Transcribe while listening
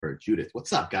Judith.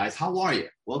 What's up, guys? How are you?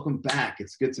 Welcome back.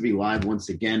 It's good to be live once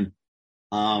again.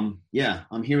 I'm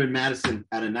here in Madison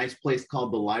at a nice place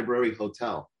called the Library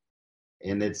Hotel.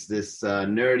 And it's this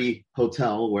nerdy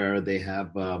hotel where they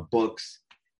have books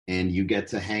and you get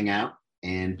to hang out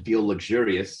and feel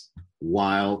luxurious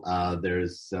while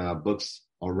there's books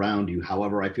around you.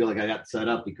 However, I feel like I got set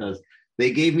up because they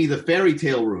gave me the fairy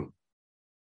tale room,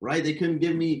 right? They couldn't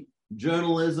give me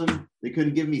journalism. They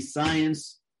couldn't give me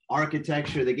science,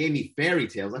 architecture. They gave me fairy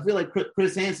tales. I feel like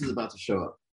Chris Hansen's about to show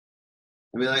up.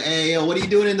 I'll be like, hey, yo, what are you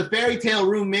doing in the fairy tale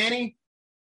room, Manny?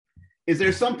 Is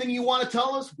there something you want to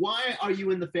tell us? Why are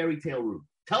you in the fairy tale room?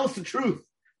 Tell us the truth.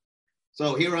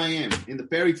 So here I am in the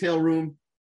fairy tale room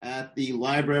at the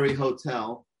Library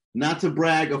Hotel. Not to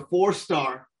brag, a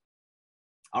 4-star.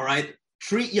 All right,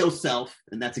 treat yourself.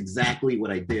 And that's exactly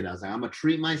what I did. I was like, I'm going to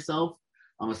treat myself.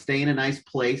 I'm going to stay in a nice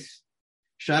place.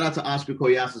 Shout out to Oscar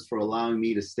Koyasas for allowing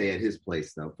me to stay at his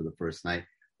place, though, for the first night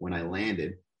when I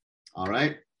landed. All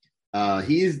right. Let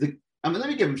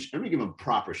me give him a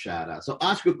proper shout out. So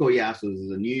Oscar Koyasas is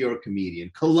a New York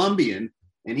comedian, Colombian,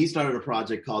 and he started a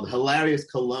project called Hilarious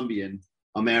Colombian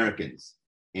Americans.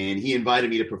 And he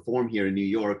invited me to perform here in New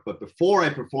York. But before I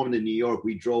performed in New York,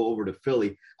 we drove over to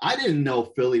Philly. I didn't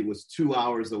know Philly was 2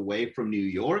 hours away from New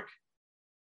York.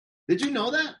 Did you know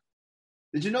that?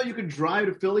 Did you know you could drive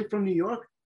to Philly from New York?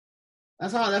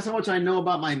 That's how much I know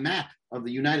about my map of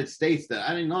the United States. That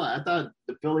I didn't know that. I thought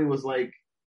the Philly was like,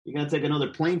 you got to take another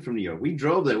plane from New York. We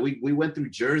drove there. We went through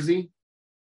Jersey,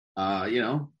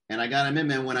 and I got him in,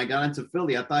 man. When I got into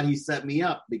Philly, I thought he set me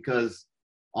up because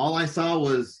all I saw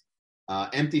was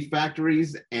empty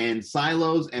factories and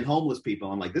silos and homeless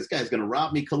people. I'm like, this guy's going to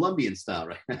rob me Colombian style,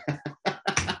 right?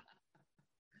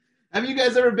 Have you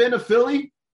guys ever been to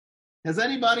Philly? Has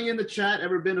anybody in the chat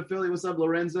ever been to Philly? What's up,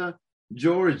 Lorenza?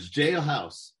 George,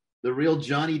 Jailhouse, The Real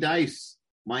Johnny Dice,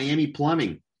 Miami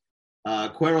Plumbing,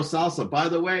 Cuero Salsa. By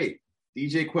the way,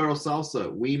 DJ Cuero Salsa,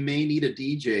 we may need a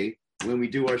DJ when we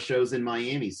do our shows in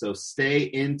Miami, so stay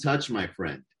in touch, my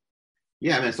friend.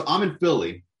 Yeah, man, so I'm in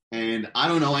Philly, and I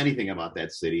don't know anything about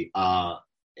that city.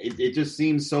 It just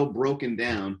seems so broken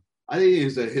down. I think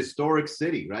it's a historic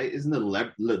city, right? Isn't the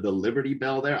Liberty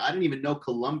Bell there? I didn't even know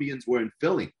Colombians were in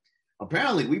Philly.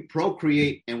 Apparently, we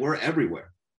procreate, and we're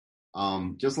everywhere.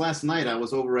 Just last night, I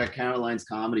was over at Caroline's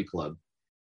Comedy Club.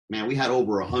 Man, we had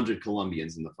over 100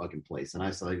 Colombians in the fucking place. And I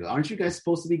was like, aren't you guys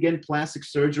supposed to be getting plastic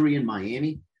surgery in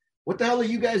Miami? What the hell are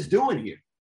you guys doing here?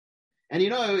 And,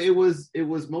 it was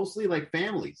mostly like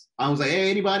families. I was like, hey,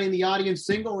 anybody in the audience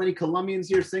single? Any Colombians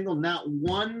here single? Not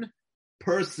one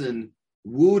person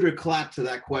wooed or clapped to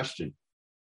that question.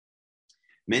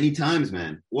 Many times,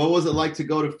 man. What was it like to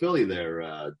go to Philly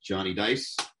there, Johnny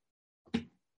Dice?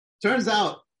 Turns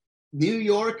out, New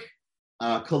York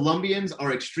Colombians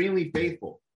are extremely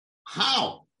faithful.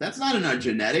 How? That's not in our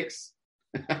genetics.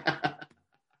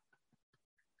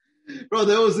 Bro,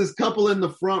 there was this couple in the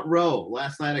front row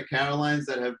last night at Caroline's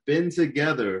that have been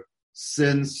together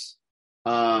since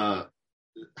high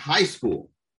school.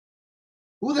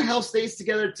 Who the hell stays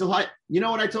together till high? You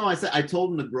know what I told him? I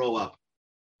told them to grow up.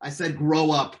 I said,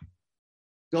 grow up.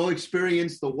 Go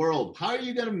experience the world. How are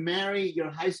you going to marry your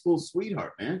high school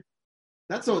sweetheart, man?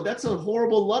 That's a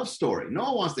horrible love story. No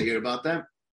one wants to hear about that.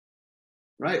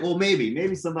 Right? Well,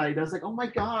 maybe somebody does, like, oh my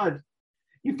God,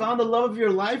 you found the love of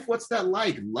your life? What's that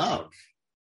like? Love.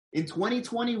 In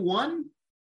 2021?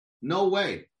 No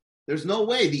way. There's no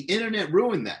way. The internet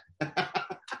ruined that.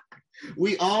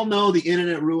 We all know the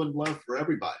internet ruined love for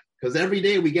everybody because every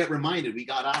day we get reminded we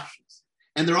got options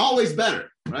and they're always better,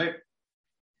 right?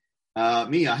 I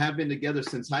have been together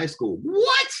since high school.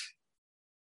 What?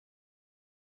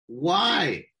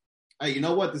 Why? Hey, you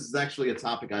know what? This is actually a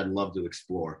topic I'd love to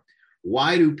explore.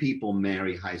 Why do people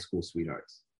marry high school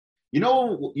sweethearts? You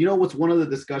know what's one of the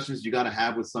discussions you got to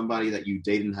have with somebody that you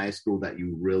date in high school that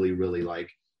you really, really like?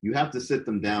 You have to sit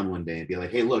them down one day and be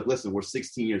like, hey, look, listen, we're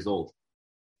 16 years old.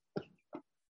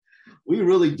 We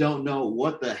really don't know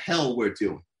what the hell we're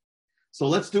doing. So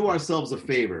let's do ourselves a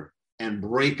favor and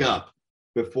break up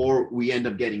before we end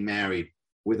up getting married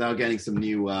without getting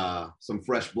some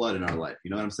fresh blood in our life. You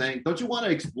know what I'm saying? Don't you want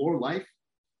to explore life?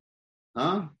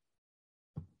 Huh?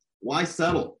 Why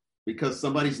settle? Because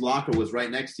somebody's locker was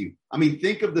right next to you. I mean,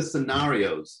 think of the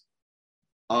scenarios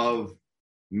of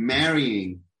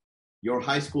marrying your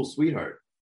high school sweetheart.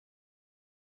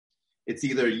 It's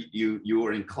either you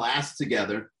were in class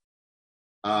together.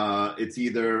 It's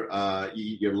either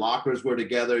your lockers were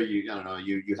together.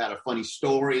 You had a funny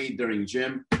story during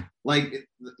gym. Like,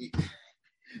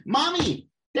 Mommy,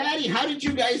 Daddy, how did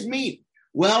you guys meet?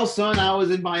 Well, son, I was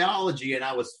in biology and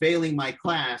I was failing my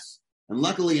class. And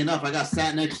luckily enough, I got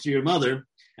sat next to your mother,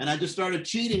 and I just started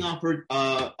cheating off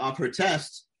her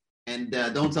test. And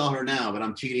don't tell her now, but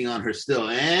I'm cheating on her still.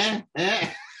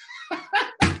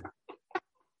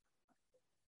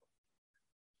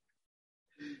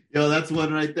 Yo, that's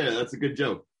one right there. That's a good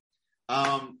joke.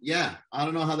 Yeah, I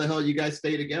don't know how the hell you guys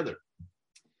stay together.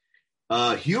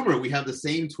 Humor, we have the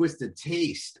same twisted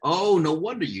taste. Oh, no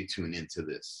wonder you tune into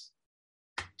this.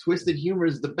 Twisted humor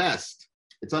is the best.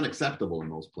 It's unacceptable in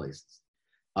most places.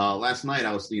 Last night,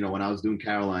 I was, when I was doing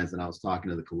Caroline's and I was talking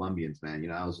to the Colombians, man,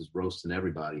 I was just roasting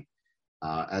everybody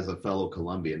as a fellow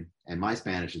Colombian. And my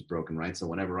Spanish is broken, right? So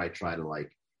whenever I try to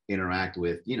interact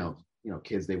with,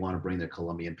 kids, they want to bring their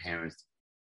Colombian parents.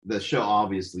 The show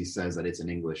obviously says that it's in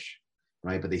English,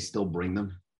 right? But they still bring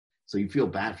them. So you feel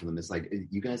bad for them. It's like,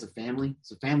 you guys a family?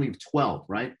 It's a family of 12,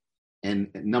 right? And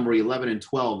number 11 and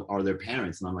 12 are their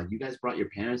parents. And I'm like, you guys brought your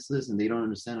parents to this and they don't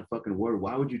understand a fucking word.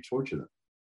 Why would you torture them?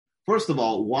 First of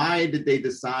all, why did they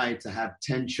decide to have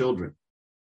 10 children?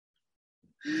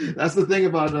 That's the thing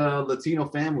about Latino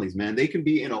families, man. They can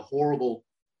be in a horrible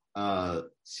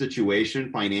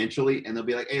situation financially, and they'll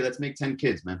be like, hey, let's make 10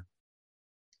 kids, man.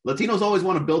 Latinos always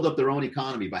want to build up their own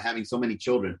economy by having so many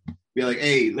children. Be like,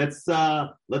 hey, let's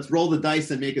roll the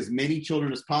dice and make as many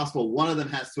children as possible. One of them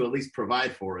has to at least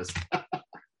provide for us.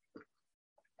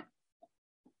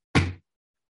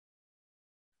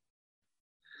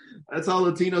 That's how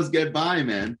Latinos get by,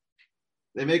 man.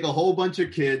 They make a whole bunch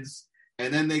of kids,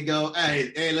 and then they go,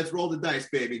 hey, let's roll the dice,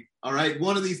 baby. All right,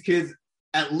 one of these kids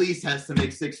at least has to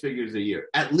make 6 figures a year.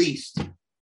 At least.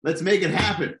 Let's make it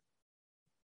happen.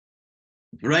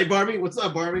 Right, Barbie? What's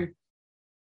up, Barbie?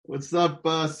 What's up,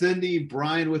 Cindy?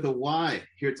 Brian with a Y.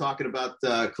 Here talking about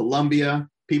Colombia,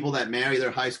 people that marry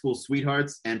their high school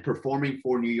sweethearts, and performing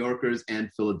for New Yorkers and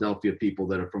Philadelphia people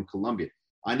that are from Colombia.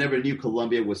 I never knew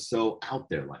Colombia was so out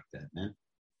there like that, man.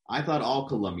 I thought all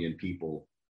Colombian people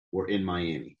were in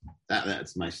Miami.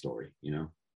 That's my story,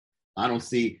 I don't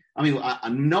see,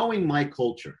 knowing my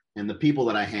culture and the people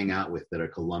that I hang out with that are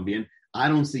Colombian, I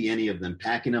don't see any of them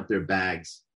packing up their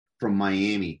bags from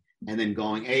Miami and then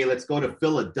going, hey, let's go to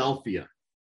Philadelphia.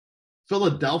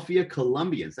 Philadelphia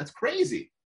Colombians. That's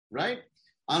crazy, right?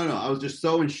 I don't know. I was just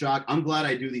so in shock. I'm glad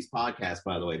I do these podcasts,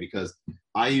 by the way, because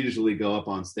I usually go up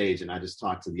on stage and I just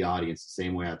talk to the audience the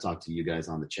same way I talk to you guys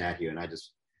on the chat here. And I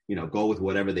just, go with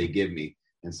whatever they give me.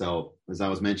 And so, as I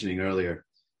was mentioning earlier,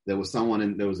 there was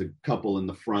a couple in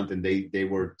the front and they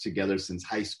were together since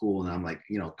high school. And I'm like,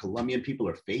 Colombian people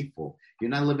are faithful. You're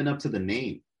not living up to the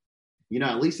name.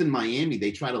 At least in Miami,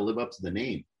 they try to live up to the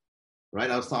name,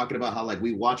 right? I was talking about how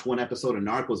we watch one episode of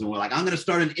Narcos and we're like, I'm going to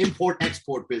start an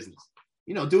import-export business,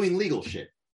 doing legal shit.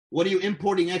 What are you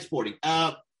importing, exporting?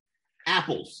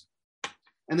 Apples.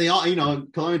 And they all,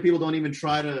 Colombian people don't even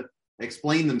try to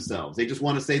explain themselves. They just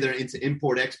want to say they're into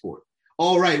import-export.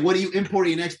 All right, what are you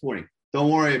importing and exporting?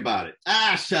 Don't worry about it.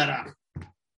 Shut up.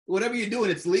 Whatever you're doing,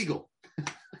 it's legal.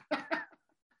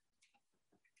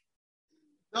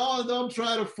 No, don't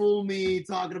try to fool me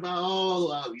talking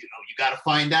about, you got to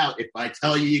find out. If I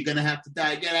tell you you're going to have to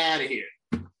die, get out of here.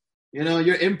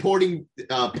 You're importing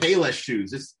Payless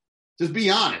shoes. Just be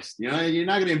honest. You're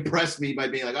not going to impress me by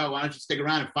being like, oh, why don't you stick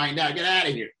around and find out? Get out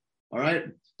of here. All right?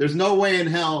 There's no way in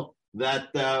hell that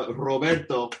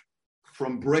Roberto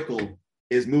from Brickell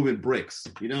is moving bricks.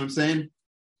 You know what I'm saying?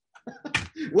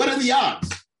 What are the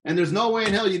odds? And there's no way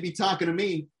in hell you'd be talking to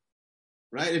me,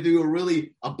 right? If you were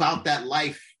really about that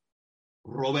life,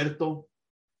 Roberto.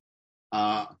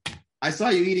 I saw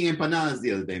you eating empanadas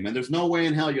the other day, man. There's no way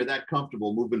in hell you're that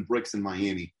comfortable moving bricks in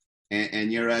Miami.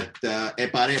 And you're at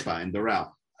Eparepa in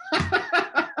Doral.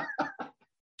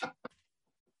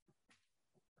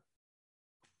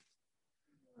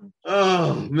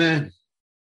 Oh, man.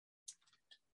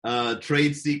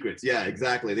 Trade secrets. Yeah,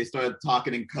 exactly. They started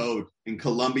talking in code, in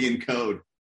Colombian code.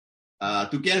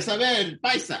 ¿Tú quieres saber,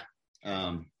 paisa?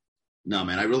 No,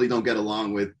 man, I really don't get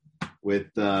along with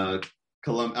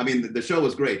Colombia. The show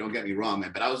was great. Don't get me wrong,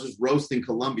 man. But I was just roasting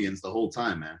Colombians the whole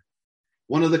time, man.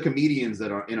 One of the comedians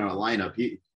that are in our lineup,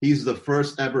 he's the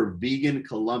first ever vegan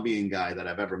Colombian guy that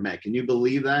I've ever met. Can you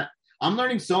believe that? I'm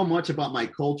learning so much about my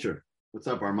culture. What's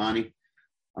up, Armani?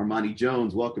 Armani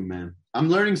Jones, welcome, man. I'm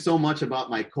learning so much about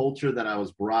my culture that I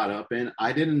was brought up in.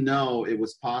 I didn't know it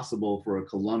was possible for a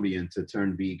Colombian to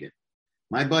turn vegan.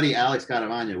 My buddy Alex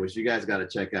Caravagna, which you guys got to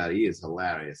check out, he is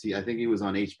hilarious. I think he was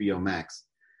on HBO Max.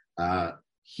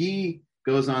 He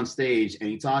goes on stage and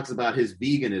he talks about his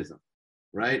veganism,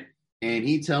 right? And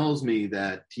he tells me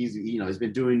that he's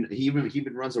been he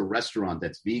even runs a restaurant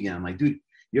that's vegan. I'm like, dude,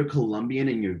 you're Colombian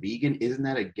and you're vegan. Isn't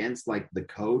that against the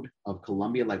code of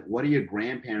Colombia? What are your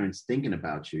grandparents thinking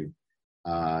about you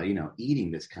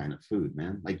eating this kind of food,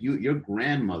 man. Like your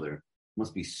grandmother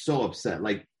must be so upset.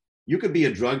 Like you could be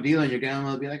a drug dealer and your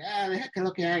grandmother would be like, deja que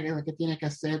lo que haga, lo que tiene que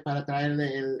hacer para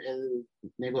traerle el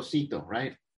negocito,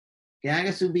 right? Que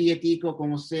haga su billetico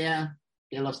como sea,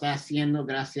 que lo está haciendo,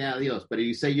 gracias a Dios. But if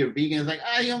you say you're vegan, it's like,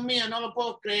 ay, Dios mío, no lo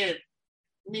puedo creer.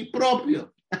 Mi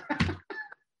propio.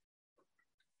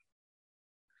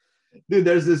 Dude,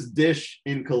 there's this dish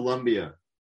in Colombia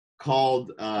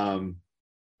called,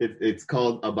 it's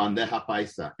called a bandeja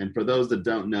paisa. And for those that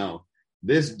don't know,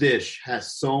 this dish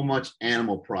has so much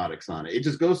animal products on it. It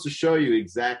just goes to show you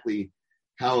exactly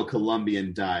how a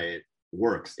Colombian diet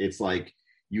works. It's like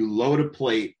you load a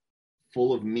plate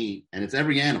full of meat, and it's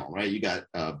every animal, right? You got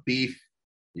beef,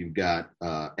 you've got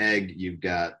egg, you've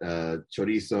got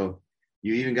chorizo,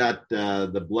 you even got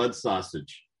the blood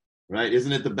sausage, right?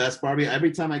 Isn't it the best barbecue?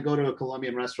 Every time I go to a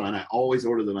Colombian restaurant, I always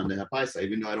order the bandeja paisa,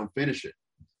 even though I don't finish it.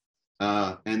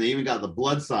 And they even got the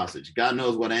blood sausage. God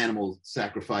knows what animal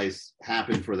sacrifice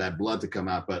happened for that blood to come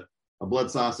out, but a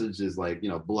blood sausage is like,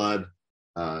 blood,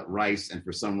 rice, and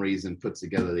for some reason put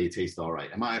together, they taste all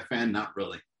right. Am I a fan? Not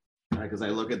really. Because I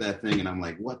look at that thing and I'm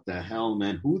like, what the hell,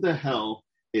 man? Who the hell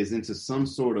is into some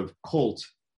sort of cult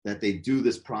that they do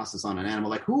this process on an animal?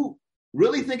 Like, who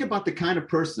really think about the kind of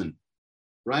person,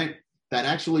 right, that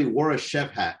actually wore a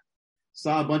chef hat,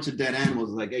 saw a bunch of dead animals,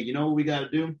 like, hey, you know what we got to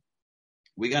do?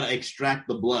 We got to extract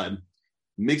the blood,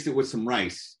 mix it with some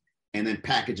rice, and then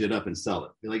package it up and sell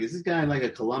it. You're like, is this guy like a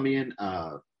Colombian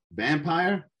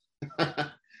vampire?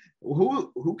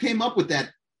 Who came up with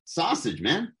that sausage,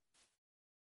 man?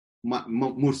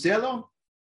 Morcillas.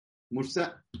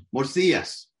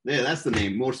 Yeah, that's the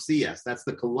name. Morcillas. That's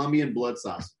the Colombian blood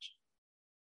sausage.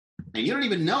 And you don't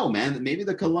even know, man, that maybe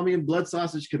the Colombian blood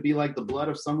sausage could be like the blood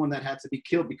of someone that had to be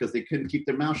killed because they couldn't keep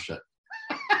their mouth shut.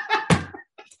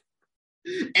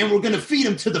 And we're going to feed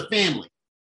them to the family.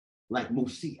 Like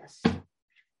morcillas.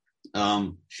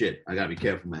 Shit, I got to be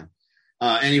careful, man.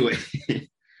 Anyway,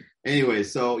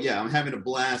 so yeah, I'm having a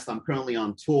blast. I'm currently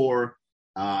on tour.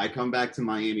 I come back to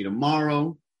Miami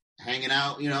tomorrow, hanging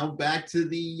out, back to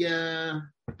the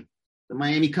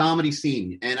Miami comedy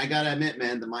scene. And I got to admit,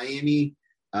 man, the Miami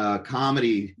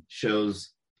comedy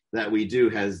shows that we do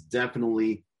has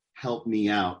definitely helped me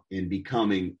out in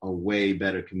becoming a way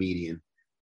better comedian.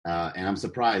 And I'm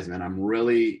surprised, man. I'm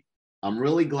really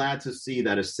glad to see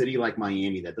that a city like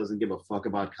Miami that doesn't give a fuck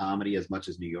about comedy as much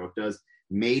as New York does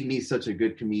made me such a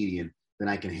good comedian that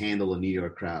I can handle a New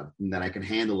York crowd and that I can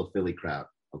handle a Philly crowd.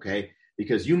 Okay.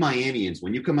 Because you Miamians,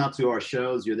 when you come out to our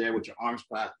shows, you're there with your arms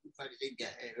crossed.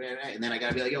 And then I got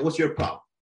to be like, yo, what's your problem?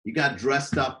 You got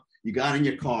dressed up, you got in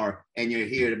your car, and you're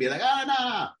here to be like,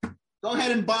 no. Go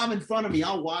ahead and bomb in front of me.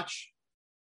 I'll watch.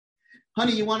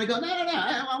 Honey, you want to go? No.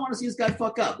 I want to see this guy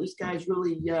fuck up. This guy's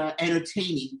really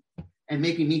entertaining and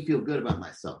making me feel good about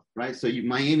myself, right? So you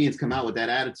Miamians come out with that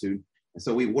attitude. And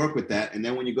so we work with that. And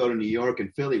then when you go to New York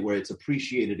and Philly, where it's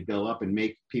appreciated to go up and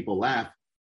make people laugh,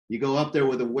 you go up there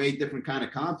with a way different kind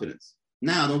of confidence.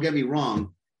 Now, don't get me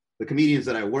wrong. The comedians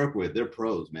that I work with, they're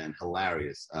pros, man.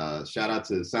 Hilarious. Shout out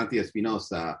to Santi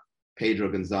Espinosa,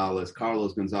 Pedro Gonzalez,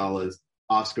 Carlos Gonzalez,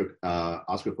 Oscar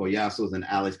Collazos, and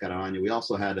Alex Caravagno. We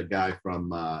also had a guy from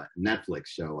Netflix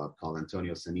show up called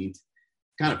Antonio Sanit.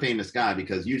 Kind of famous guy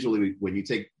because usually when you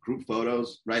take group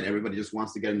photos, right, everybody just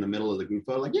wants to get in the middle of the group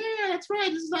photo. Like, yeah, that's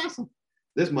right. This is awesome.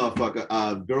 This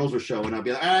motherfucker, girls were showing up.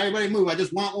 Be like, all right, everybody move. I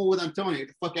just want one with Antonio. Get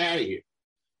the fuck out of here.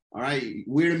 All right,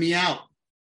 weirding me out.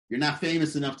 You're not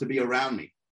famous enough to be around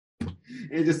me.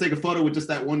 And just take a photo with just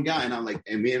that one guy. And I'm like,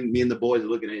 and me and the boys are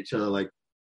looking at each other like,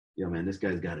 yo, man, this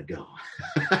guy's got to go.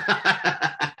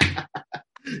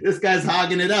 This guy's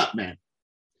hogging it up, man.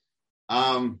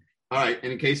 All right,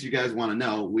 and in case you guys want to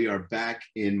know, we are back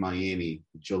in Miami,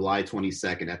 July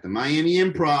 22nd at the Miami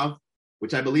Improv,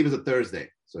 which I believe is a Thursday.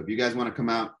 So if you guys want to come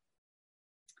out,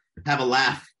 have a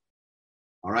laugh,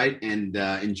 all right, and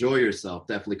enjoy yourself,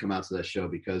 definitely come out to that show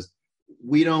because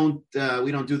we don't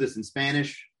do this in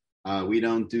Spanish. We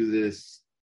don't do this,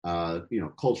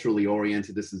 culturally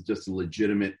oriented. This is just a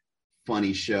legitimate,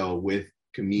 funny show with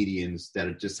comedians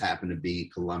that just happen to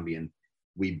be Colombian.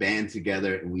 We band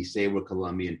together and we say we're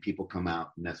Colombian. People come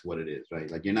out, and that's what it is,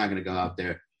 right? Like, you're not going to go out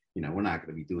there. We're not going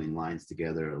to be doing lines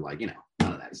together or none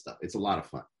of that stuff. It's a lot of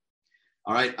fun.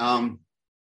 All right.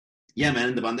 Yeah,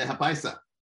 man, the bandeja paisa.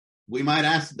 We might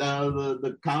ask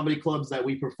the comedy clubs that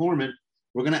we perform in,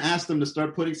 we're going to ask them to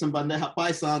start putting some bandeja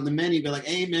paisa on the menu. Be like,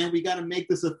 hey, man, we got to make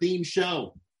this a theme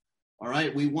show. All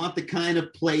right. We want the kind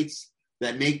of plates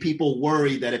that make people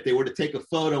worry that if they were to take a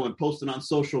photo and post it on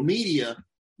social media,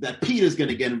 that PETA's going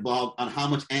to get involved on how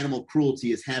much animal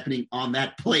cruelty is happening on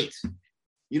that plate.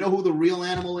 You know who the real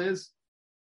animal is?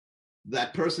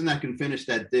 that person that can finish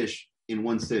that dish in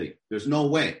one sitting. There's no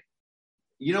way.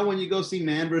 You know, when you go see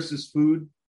Man versus Food,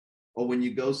 or when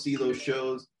you go see those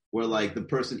shows where like the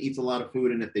person eats a lot of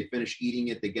food and if they finish eating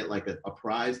it, they get like a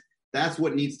prize. That's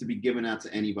what needs to be given out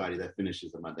to anybody that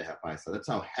finishes the bandeja paisa. That's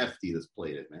how hefty this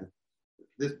plate is, man.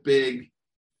 This big,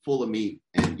 full of meat.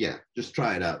 And yeah, just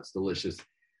try it out. It's delicious.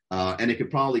 And it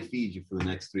could probably feed you for the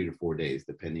next 3 to 4 days,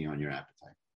 depending on your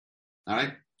appetite. All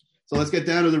right. So let's get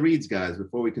down to the reads, guys,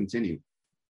 before we continue.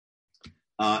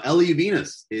 Ellie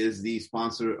Venus is the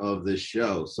sponsor of this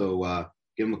show. So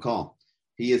give him a call.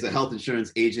 He is a health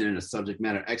insurance agent and a subject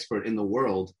matter expert in the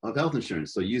world of health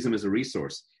insurance. So use him as a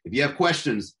resource. If you have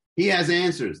questions, he has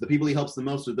answers. The people he helps the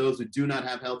most are those who do not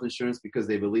have health insurance because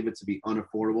they believe it to be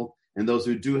unaffordable, and those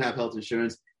who do have health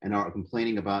insurance and are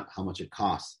complaining about how much it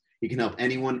costs. He can help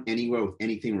anyone, anywhere with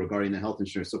anything regarding the health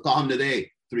insurance. So call him today,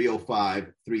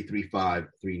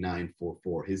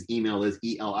 305-335-3944. His email is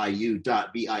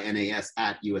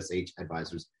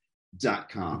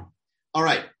eliu.binas@ushadvisors.com. All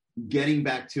right, getting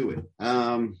back to it.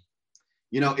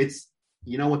 You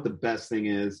know what the best thing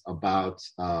is about,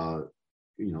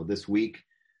 this week?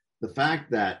 The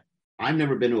fact that I've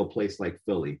never been to a place like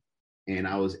Philly, and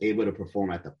I was able to perform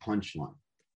at the Punchline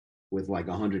with like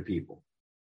 100 people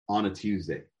on a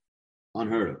Tuesday.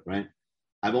 Unheard of, right?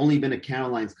 I've only been to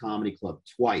Caroline's Comedy Club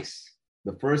twice.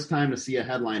 The first time to see a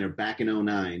headliner back in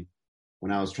 2009,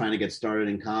 when I was trying to get started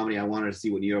in comedy. I wanted to see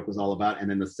what New York was all about. And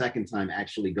then the second time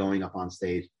actually going up on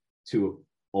stage to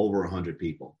over 100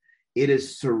 people. It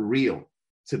is surreal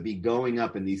to be going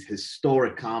up in these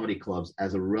historic comedy clubs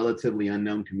as a relatively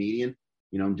unknown comedian.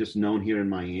 You know, I'm just known here in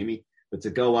Miami, but to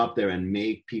go up there and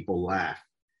make people laugh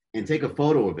and take a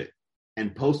photo of it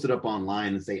and post it up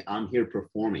online and say, I'm here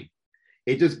performing.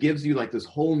 It just gives you like this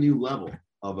whole new level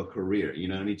of a career. You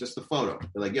know what I mean? Just a photo.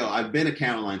 They're like, yo, I've been to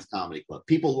Caroline's Comedy Club.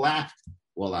 People laughed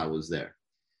while I was there,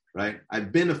 right?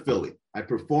 I've been to Philly. I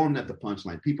performed at the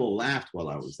Punchline. People laughed while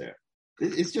I was there.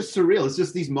 It's just surreal. It's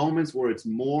just these moments where it's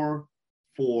more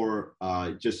for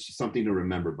just something to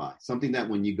remember by. Something that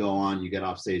when you go on, you get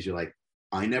off stage, you're like,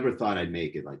 I never thought I'd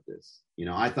make it like this. You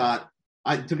know,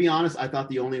 to be honest, I thought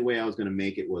the only way I was going to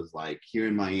make it was like here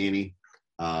in Miami,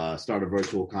 start a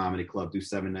virtual comedy club, do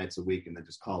 7 nights a week, and then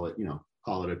just call it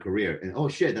a career. And oh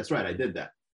shit, that's right, I did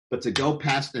that. But to go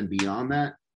past and beyond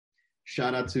that,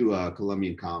 shout out to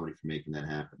Colombian Comedy for making that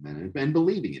happen, man, and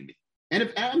believing in me.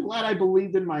 And I'm glad I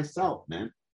believed in myself,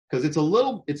 man, because it's a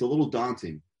little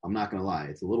daunting. I'm not gonna lie,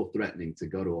 it's a little threatening to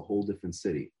go to a whole different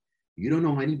city. You don't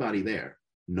know anybody there.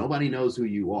 Nobody knows who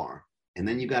you are, and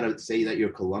then you got to say that you're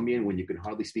Colombian when you can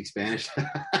hardly speak Spanish.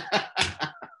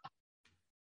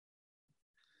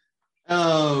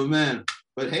 Oh man.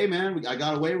 But hey man, I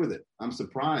got away with it. I'm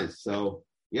surprised. So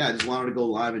yeah, I just wanted to go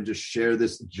live and just share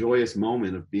this joyous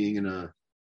moment of being in a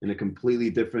completely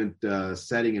different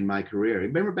setting in my career.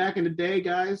 Remember back in the day,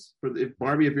 guys,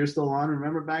 Barbie, if you're still on,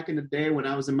 remember back in the day when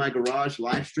I was in my garage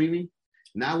live streaming?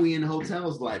 Now we in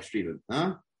hotels live streaming,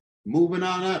 huh? Moving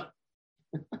on up.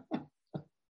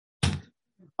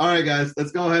 All right, guys,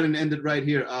 let's go ahead and end it right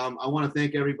here. I want to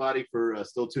thank everybody for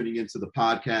still tuning into the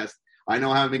podcast. I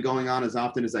know I haven't been going on as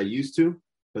often as I used to,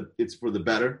 but it's for the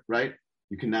better, right?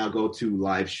 You can now go to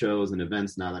live shows and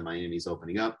events now that Miami's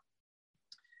opening up.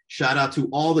 Shout out to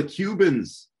all the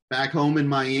Cubans back home in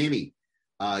Miami.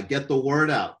 Get the word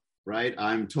out, right?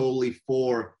 I'm totally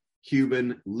for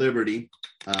Cuban liberty.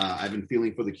 I've been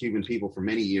feeling for the Cuban people for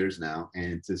many years now,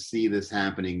 and to see this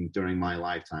happening during my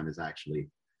lifetime is actually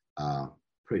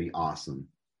pretty awesome.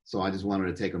 So I just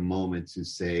wanted to take a moment to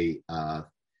say,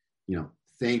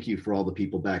 thank you for all the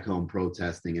people back home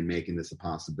protesting and making this a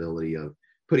possibility of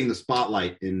putting the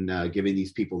spotlight in giving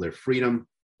these people their freedom.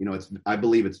 You know, I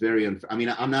believe it's very I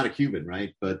mean, I'm not a Cuban,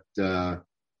 right? But, I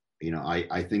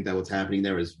think that what's happening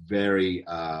there is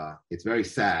it's very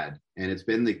sad. And it's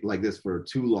been like this for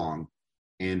too long.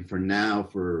 And now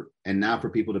for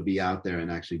people to be out there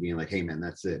and actually being like, hey, man,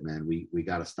 that's it, man. We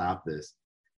got to stop this.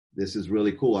 This is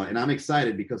really cool. And I'm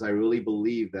excited because I really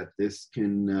believe that this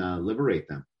can liberate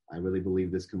them. I really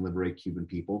believe this can liberate Cuban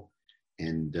people.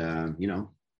 And,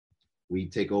 we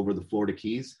take over the Florida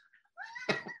Keys.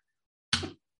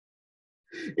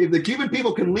 If the Cuban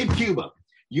people can leave Cuba,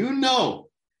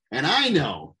 and I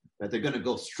know that they're going to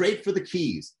go straight for the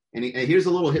Keys. And here's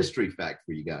a little history fact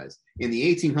for you guys. In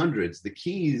the 1800s, the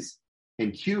Keys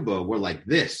and Cuba were like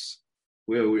this,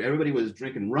 where everybody was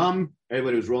drinking rum,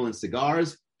 everybody was rolling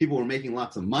cigars, people were making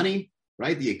lots of money,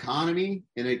 right? The economy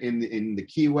in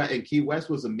Key West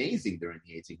was amazing during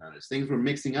the 1800s. Things were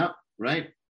mixing up,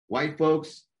 right? White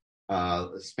folks,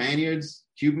 Spaniards,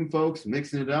 Cuban folks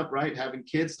mixing it up, right? Having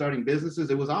kids, starting businesses.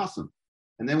 It was awesome.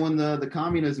 And then when the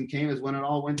communism came is when it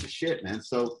all went to shit, man.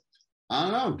 So I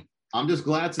don't know. I'm just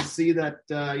glad to see that,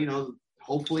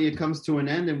 hopefully it comes to an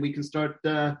end and we can start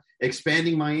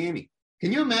expanding Miami.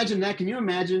 Can you imagine that? Can you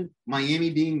imagine Miami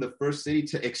being the first city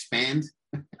to expand?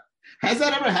 Has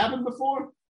that ever happened before?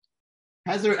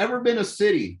 Has there ever been a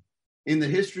city in the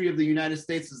history of the United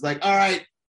States that's like, all right,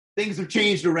 things have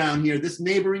changed around here. This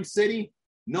neighboring city,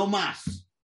 no mas.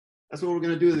 That's what we're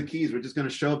going to do to the Keys. We're just going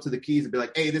to show up to the Keys and be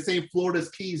like, hey, this ain't Florida's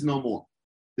Keys no more.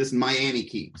 This is Miami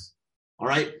Keys. All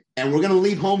right? And we're going to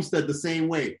leave Homestead the same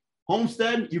way.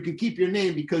 Homestead, you can keep your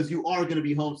name because you are going to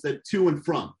be Homestead to and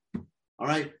from. All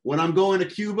right? When I'm going to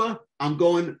Cuba, I'm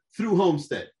going through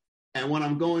Homestead. And when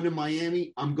I'm going to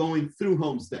Miami, I'm going through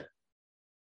Homestead.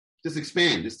 Just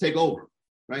expand. Just take over.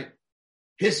 Right?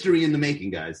 History in the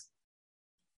making, guys.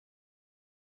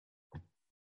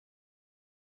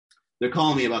 They're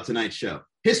calling me about tonight's show.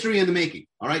 History in the making.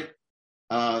 All right?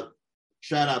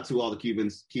 Shout out to all the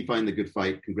Cubans. Keep fighting the good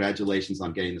fight. Congratulations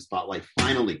on getting the spotlight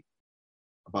finally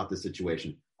about this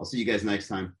situation. I'll see you guys next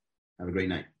time. Have a great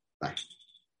night. Bye.